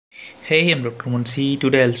Hey, I'm Dr. Munshi.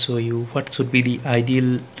 Today I'll show you what should be the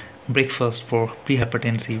ideal breakfast for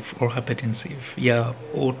pre-hypertensive or hypertensive. Yeah,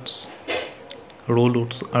 oats, roll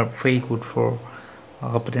oats are very good for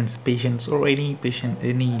hypertensive patients or any patient,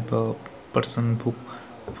 any person who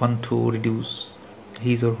want to reduce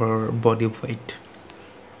his or her body weight.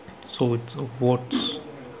 So it's oats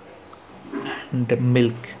and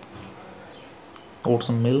milk. Oats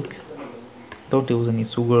and milk. Don't use any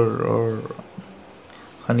sugar or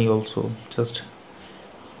honey also. Just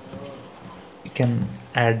you can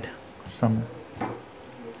add some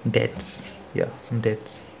dates. Yeah, some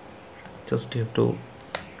dates. Just you have to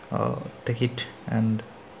take it and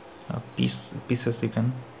pieces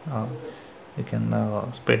uh, you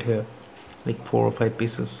can spread here like 4 or 5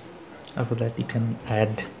 pieces. After that you can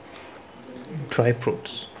add dry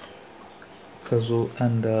fruits, cashew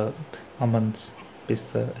and almonds,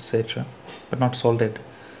 pista, etc., but not salted.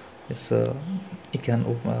 It's you can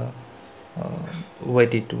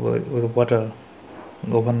wet it with water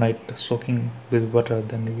overnight, soaking with water,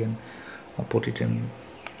 then you can put it in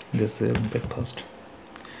this breakfast.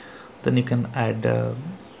 Then you can add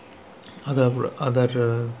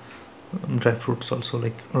other dry fruits also,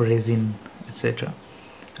 like raisin, etc.,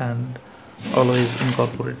 and always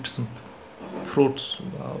incorporate some fruits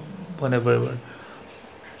whenever you are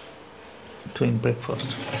doing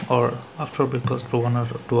breakfast or after breakfast, for 1 or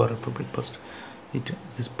 2 hours after breakfast. Eat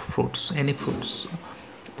these fruits, any fruits,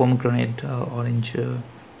 pomegranate, orange,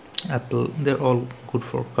 apple. They're all good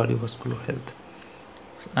for cardiovascular health.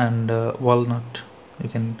 And walnut, you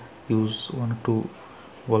can use 1 or 2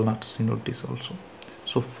 walnuts in your dish also.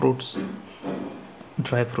 So fruits,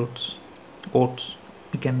 dry fruits, oats.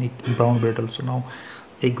 You can eat brown bread also. Now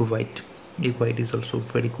egg white is also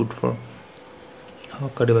very good for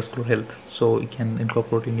cardiovascular health, so you can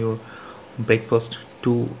incorporate in your breakfast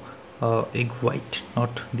to egg white,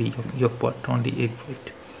 not the yolk part, only egg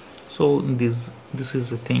white. So this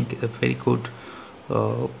is, I think, a very good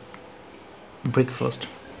uh, breakfast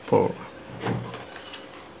for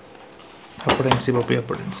hypertensive or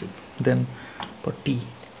pre-hypertensive. Then for tea,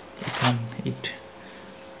 you can eat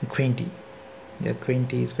green tea. Yeah, green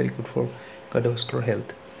tea is very good for cardiovascular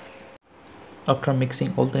health. After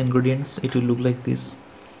mixing all the ingredients, it will look like this.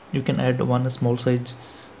 You can add one small size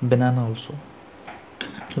banana also.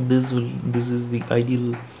 So this is the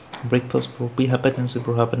ideal breakfast for pre-hypertensive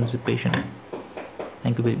or hypertensive patient.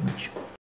 Thank you very much.